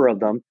large number of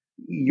them,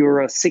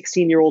 you're a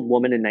 16-year-old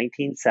woman in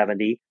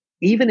 1970.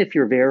 Even if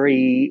you're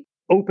very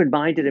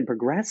open-minded and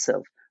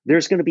progressive,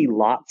 there's going to be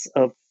lots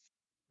of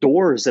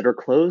doors that are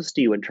closed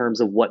to you in terms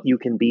of what you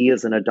can be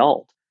as an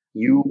adult.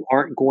 You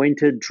aren't going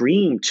to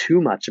dream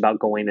too much about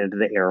going into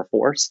the Air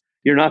Force.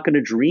 You're not going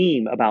to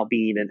dream about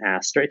being an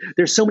astronaut.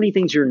 There's so many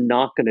things you're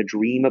not going to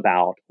dream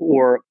about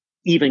or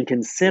even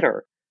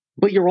consider.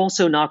 But you're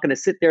also not going to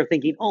sit there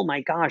thinking, oh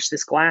my gosh,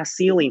 this glass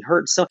ceiling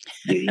hurts. So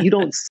you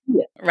don't see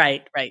it.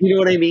 Right. You know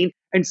what I mean?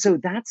 And so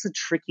that's a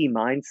tricky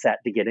mindset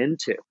to get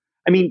into.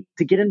 I mean,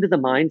 to get into the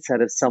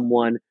mindset of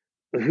someone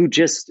who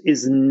just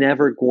is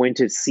never going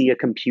to see a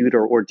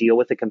computer or deal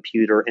with a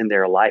computer in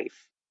their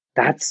life.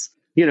 That's,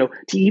 to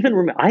even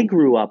remember, I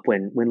grew up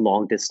when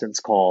long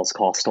distance calls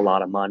cost a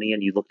lot of money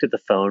and you looked at the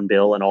phone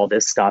bill and all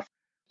this stuff.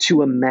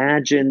 To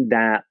imagine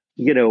that,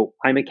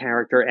 I'm a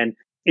character and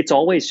it's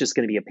always just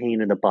going to be a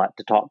pain in the butt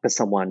to talk to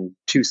someone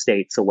 2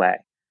 states away.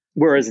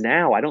 Whereas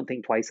now I don't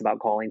think twice about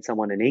calling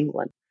someone in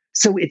England.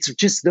 So it's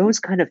just those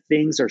kind of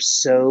things are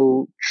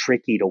so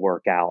tricky to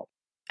work out.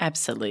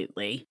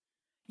 Absolutely.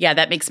 Yeah,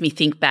 that makes me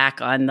think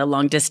back on the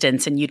long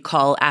distance and you'd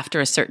call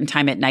after a certain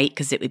time at night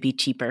because it would be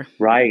cheaper.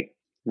 Right.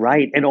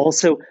 And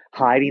also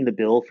hiding the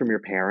bill from your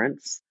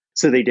parents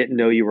so they didn't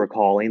know you were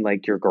calling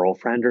like your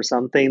girlfriend or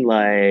something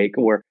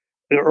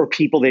or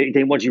people,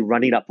 they want you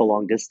running up the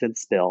long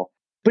distance bill.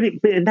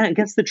 And that, I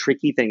guess the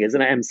tricky thing is,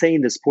 and I'm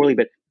saying this poorly,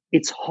 but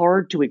it's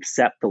hard to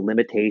accept the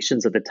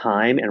limitations of the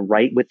time and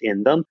write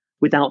within them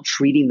without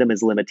treating them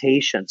as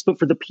limitations. But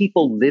for the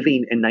people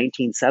living in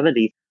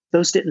 1970,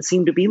 those didn't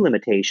seem to be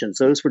limitations.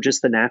 Those were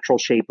just the natural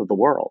shape of the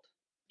world.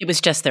 It was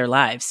just their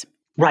lives.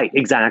 Right,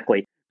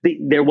 exactly.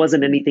 There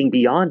wasn't anything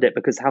beyond it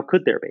because how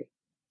could there be?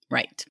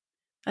 Right.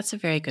 That's a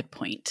very good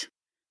point.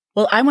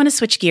 Well, I want to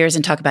switch gears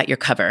and talk about your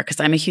cover because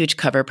I'm a huge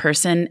cover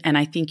person and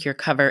I think your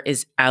cover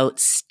is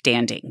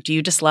outstanding. Do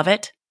you just love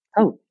it?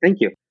 Oh, thank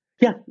you.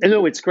 Yeah,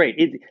 no, it's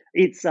great.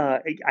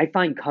 I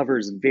find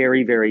covers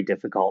very, very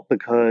difficult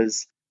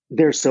because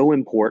they're so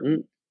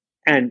important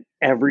and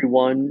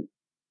everyone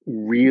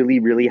really,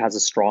 really has a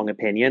strong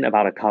opinion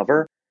about a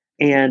cover.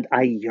 And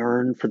I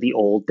yearn for the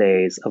old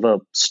days of a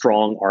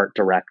strong art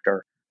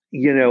director.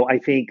 I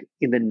think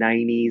in the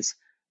 90s,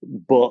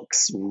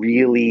 books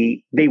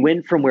really, they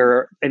went from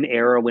an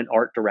era when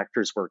art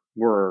directors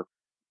were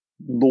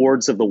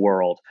lords of the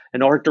world.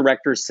 And art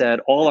directors said,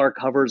 all our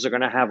covers are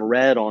going to have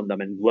red on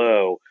them. And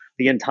lo,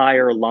 the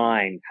entire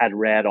line had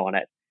red on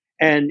it.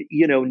 And,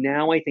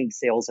 now I think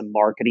sales and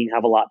marketing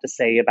have a lot to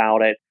say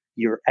about it.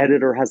 Your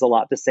editor has a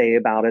lot to say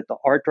about it, the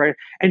art director.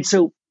 And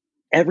so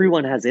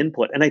everyone has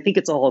input. And I think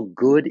it's all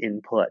good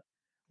input.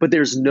 But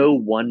there's no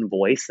one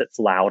voice that's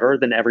louder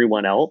than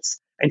everyone else.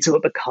 And so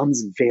it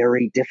becomes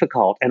very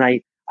difficult. And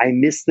I I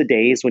miss the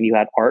days when you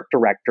had art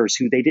directors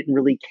who they didn't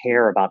really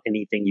care about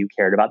anything you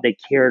cared about. They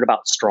cared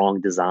about strong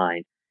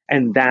design.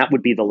 And that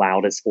would be the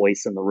loudest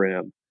voice in the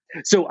room.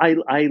 So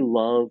I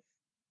love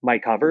my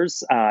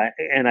covers,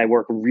 and I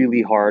work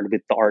really hard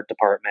with the art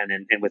department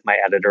and with my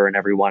editor and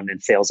everyone in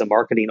sales and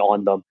marketing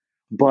on them.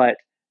 But,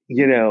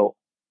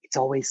 it's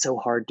always so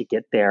hard to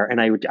get there. And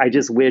I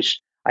just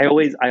wish, I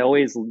always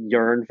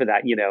yearn for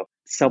that,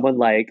 someone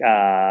like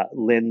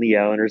Lynn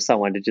Leone or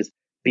someone to just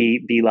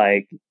be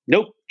like,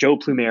 nope, Joe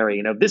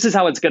Plumeri, this is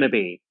how it's going to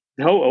be.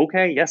 Oh,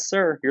 okay. Yes,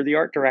 sir. You're the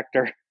art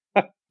director.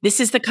 This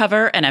is the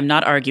cover, and I'm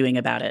not arguing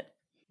about it.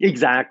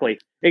 Exactly.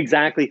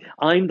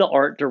 I'm the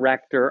art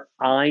director.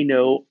 I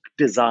know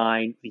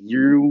design.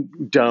 You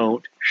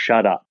don't.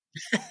 Shut up.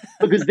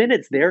 Because then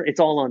it's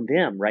all on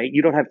them, right?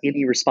 You don't have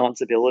any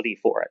responsibility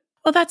for it.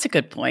 Well, that's a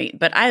good point,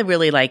 but I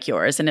really like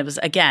yours. And it was,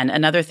 again,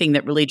 another thing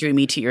that really drew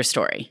me to your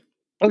story.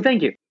 Oh,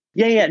 thank you.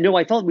 Yeah. No,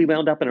 I thought we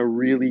wound up in a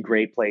really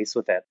great place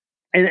with it.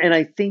 And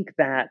I think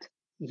that,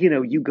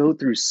 you go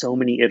through so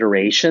many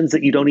iterations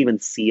that you don't even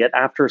see it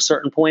after a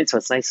certain point. So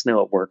it's nice to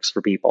know it works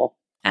for people.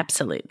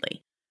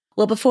 Absolutely.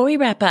 Well, before we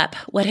wrap up,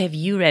 what have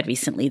you read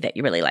recently that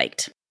you really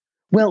liked?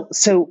 Well,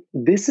 so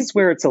this is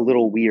where it's a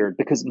little weird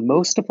because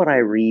most of what I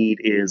read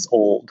is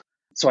old.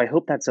 So I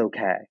hope that's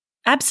okay.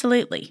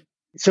 Absolutely.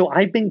 So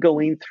I've been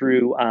going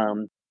through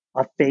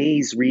a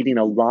phase reading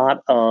a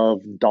lot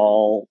of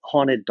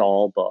haunted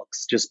doll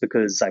books just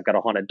because I've got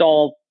a haunted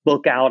doll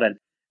book out.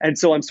 And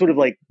so I'm sort of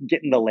like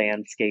getting the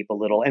landscape a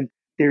little. And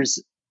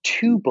there's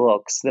three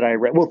books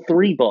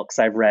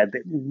I've read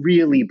that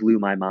really blew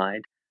my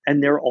mind.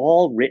 And they're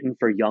all written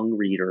for young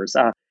readers.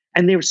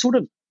 And they were sort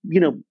of,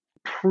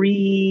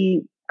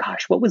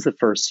 what was the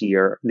first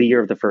year? The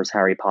year of the first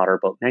Harry Potter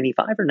book,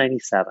 95 or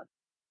 97?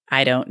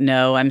 I don't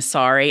know. I'm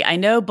sorry. I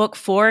know book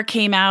 4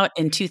 came out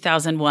in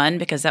 2001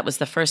 because that was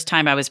the first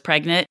time I was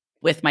pregnant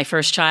with my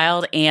first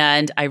child,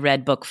 and I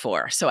read book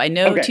 4. So I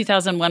know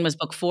 2001 was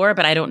book 4,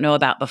 but I don't know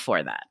about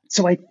before that.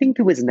 So I think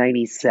it was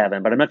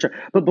 97, but I'm not sure.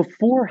 But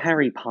before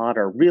Harry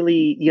Potter,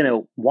 really,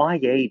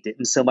 YA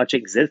didn't so much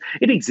exist.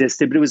 It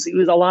existed, but it was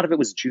a lot of it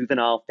was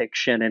juvenile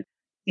fiction, and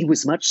it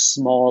was much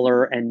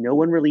smaller, and no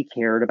one really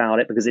cared about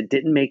it because it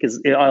didn't make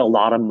a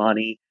lot of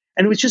money,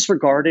 and it was just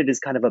regarded as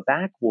kind of a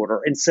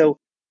backwater. And so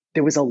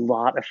there was a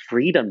lot of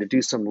freedom to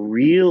do some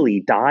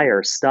really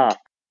dire stuff.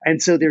 And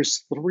so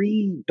there's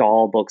 3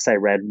 doll books I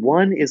read.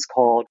 One is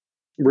called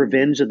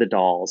Revenge of the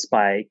Dolls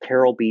by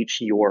Carol Beach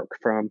York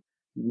from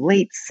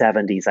late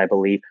 70s, I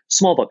believe.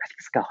 Small book. I think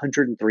it's like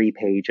 103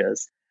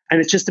 pages. And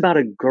it's just about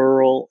a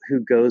girl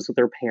who goes with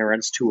her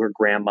parents to her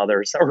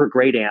grandmother's or her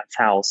great aunt's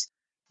house.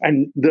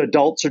 And the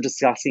adults are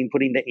discussing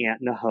putting the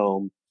aunt in a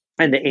home.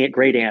 And the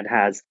great aunt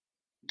has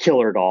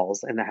killer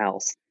dolls in the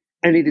house.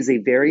 And it is a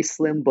very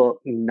slim book.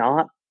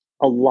 Not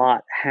a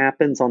lot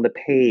happens on the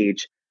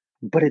page,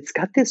 but it's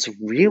got this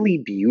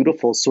really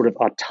beautiful sort of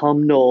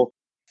autumnal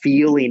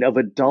feeling of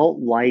adult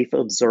life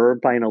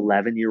observed by an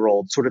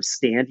 11-year-old, sort of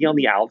standing on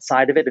the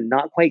outside of it and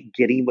not quite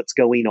getting what's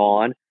going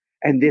on.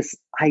 And this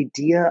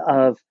idea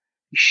of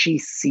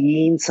she's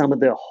seeing some of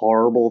the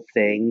horrible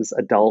things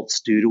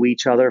adults do to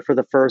each other for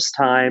the first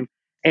time.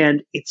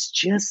 And it's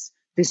just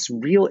this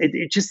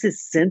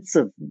this sense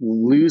of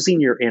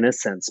losing your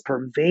innocence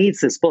pervades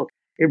this book.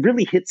 It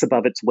really hits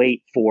above its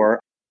weight for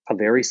a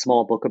very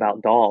small book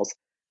about dolls.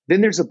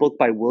 Then there's a book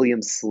by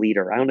William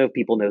Sleater. I don't know if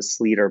people know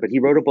Sleater, but he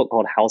wrote a book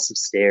called House of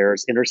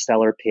Stairs,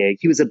 Interstellar Pig.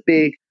 He was a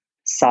big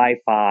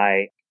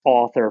sci-fi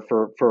author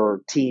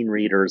for teen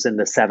readers in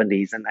the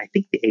 70s and I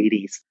think the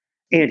 80s.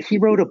 And he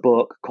wrote a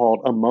book called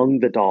Among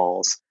the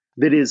Dolls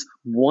that is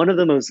one of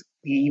the most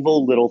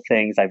evil little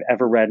things I've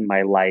ever read in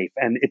my life.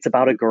 And it's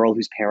about a girl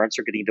whose parents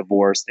are getting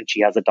divorced and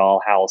she has a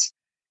dollhouse.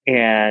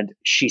 And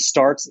she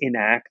starts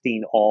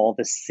enacting all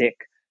the sick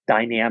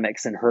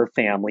dynamics in her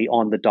family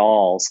on the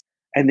dolls.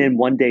 And then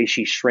one day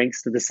she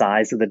shrinks to the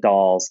size of the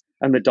dolls,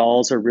 and the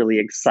dolls are really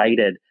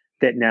excited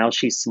that now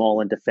she's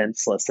small and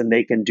defenseless and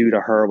they can do to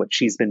her what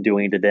she's been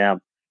doing to them.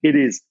 It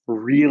is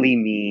really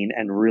mean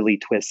and really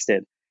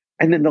twisted.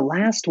 And then the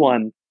last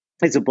one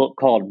is a book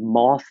called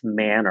Moth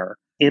Manor,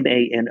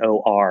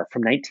 Manor,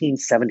 from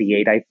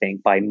 1978, I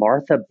think, by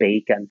Martha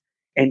Bacon.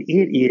 And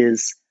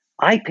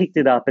I picked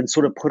it up and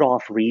sort of put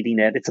off reading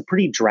it. It's a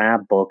pretty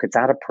drab book. It's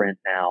out of print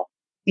now.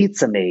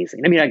 It's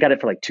amazing. I mean, I got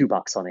it for like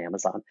 $2 on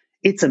Amazon.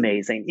 It's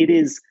amazing. It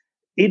is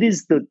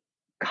the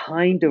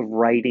kind of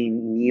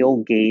writing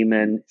Neil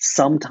Gaiman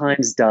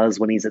sometimes does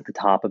when he's at the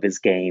top of his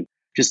game.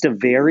 Just a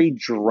very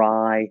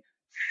dry,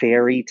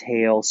 fairy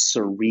tale,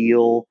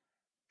 surreal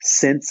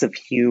sense of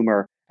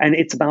humor. And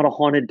it's about a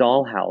haunted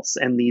dollhouse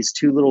and these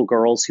 2 little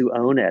girls who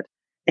own it.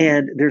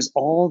 And there's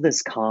all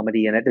this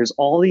comedy in it. There's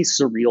all these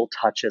surreal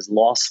touches,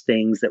 lost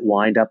things that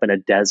wind up in a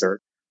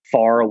desert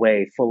far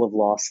away, full of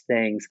lost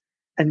things.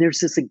 And there's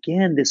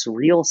this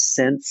real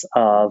sense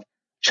of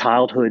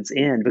childhood's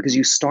end, because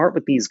you start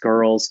with these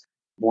girls,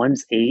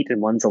 one's 8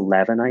 and one's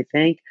 11, I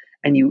think,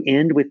 and you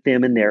end with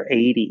them in their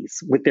 80s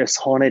with this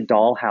haunted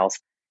dollhouse.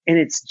 And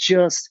it's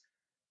just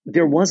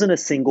there wasn't a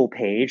single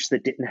page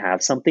that didn't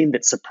have something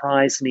that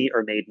surprised me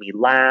or made me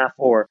laugh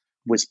or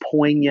was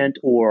poignant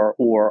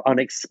or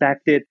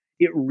unexpected.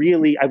 It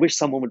really, I wish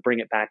someone would bring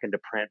it back into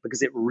print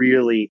because it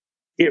really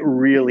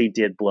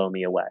did blow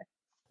me away.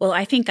 Well,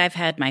 I think I've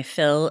had my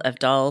fill of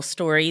doll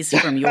stories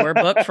from your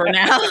book for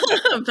now,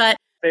 but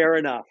fair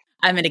enough.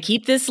 I'm going to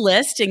keep this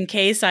list in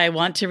case I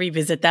want to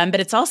revisit them.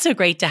 But it's also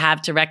great to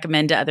have to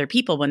recommend to other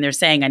people when they're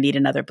saying, I need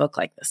another book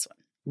like this one.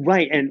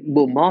 Right. And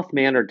well, Moth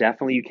Manor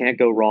definitely you can't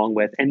go wrong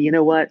with. And you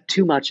know what?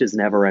 Too much is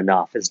never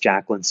enough, as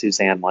Jacqueline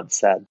Suzanne once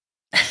said.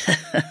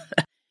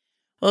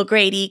 Well,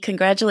 Grady,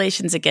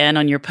 congratulations again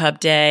on your pub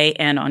day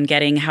and on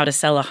getting How to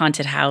Sell a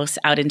Haunted House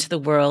out into the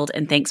world.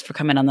 And thanks for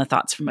coming on the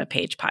Thoughts from a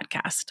Page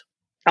podcast.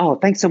 Oh,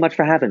 thanks so much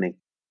for having me.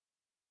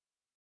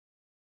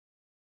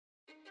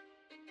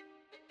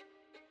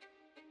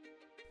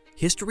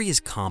 History is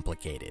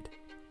complicated.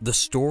 The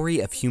story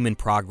of human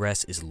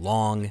progress is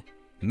long,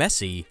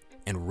 messy,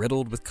 and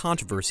riddled with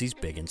controversies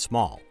big and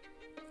small.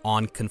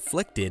 On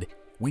Conflicted,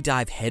 we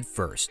dive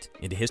headfirst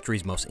into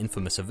history's most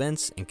infamous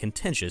events and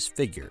contentious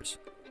figures.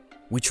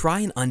 We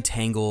try and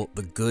untangle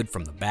the good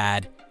from the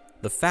bad,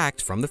 the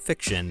fact from the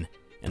fiction,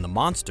 and the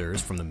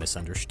monsters from the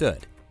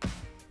misunderstood.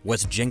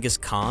 Was Genghis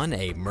Khan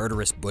a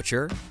murderous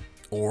butcher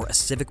or a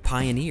civic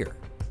pioneer?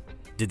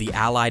 Did the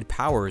Allied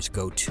powers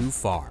go too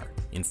far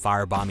in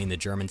firebombing the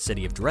German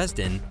city of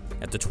Dresden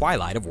at the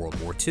twilight of World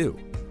War II?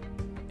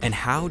 And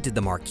how did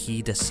the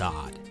Marquis de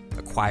Sade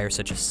acquire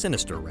such a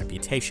sinister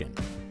reputation?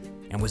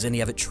 And was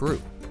any of it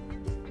true?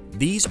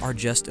 These are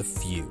just a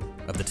few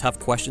of the tough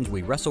questions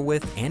we wrestle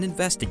with and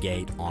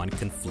investigate on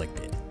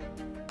Conflicted.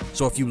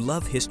 So if you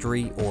love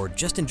history or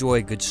just enjoy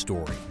a good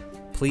story,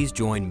 please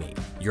join me,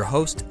 your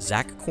host,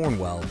 Zach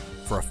Cornwell,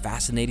 for a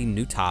fascinating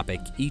new topic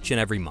each and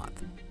every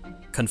month.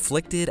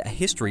 Conflicted, a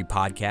history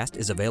podcast,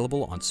 is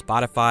available on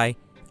Spotify,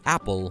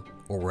 Apple,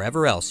 or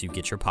wherever else you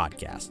get your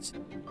podcasts.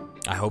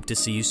 I hope to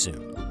see you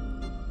soon.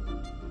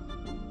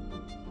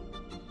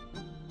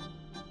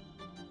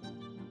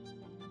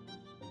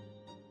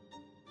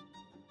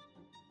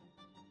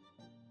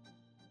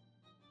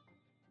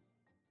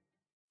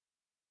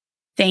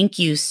 Thank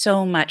you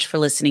so much for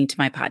listening to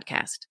my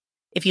podcast.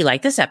 If you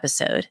like this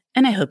episode,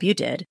 and I hope you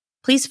did,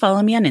 please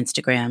follow me on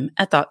Instagram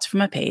at Thoughts from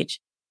a Page.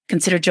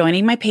 Consider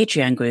joining my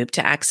Patreon group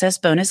to access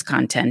bonus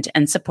content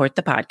and support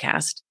the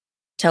podcast.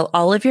 Tell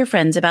all of your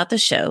friends about the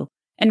show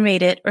and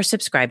rate it or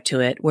subscribe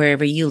to it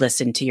wherever you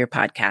listen to your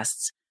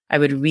podcasts. I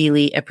would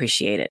really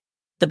appreciate it.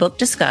 The book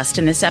discussed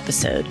in this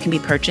episode can be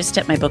purchased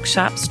at my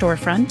bookshop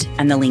storefront,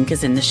 and the link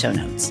is in the show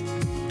notes.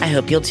 I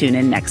hope you'll tune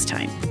in next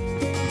time.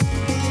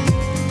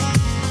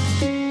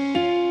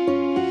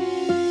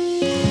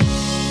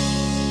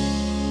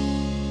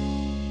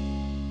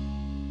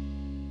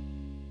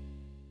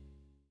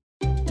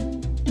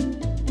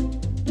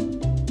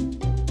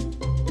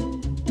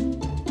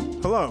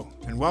 Hello,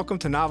 and welcome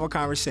to Novel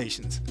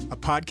Conversations, a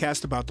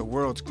podcast about the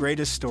world's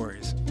greatest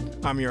stories.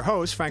 I'm your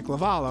host, Frank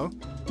Lavallo,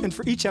 and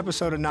for each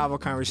episode of Novel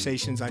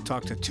Conversations, I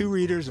talk to two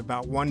readers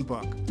about one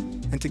book.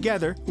 And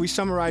together, we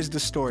summarize the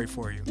story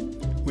for you.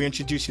 We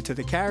introduce you to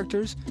the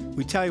characters,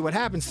 we tell you what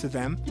happens to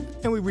them,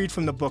 and we read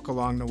from the book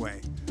along the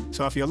way.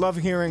 So if you love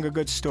hearing a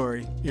good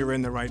story, you're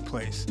in the right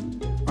place.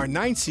 Our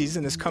 9th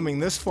season is coming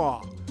this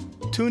fall.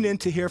 Tune in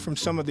to hear from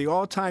some of the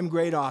all-time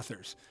great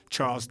authors,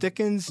 Charles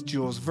Dickens,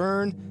 Jules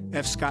Verne,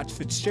 F. Scott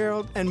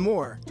Fitzgerald, and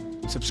more.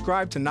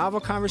 Subscribe to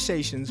Novel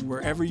Conversations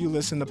wherever you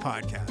listen to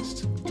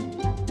podcasts.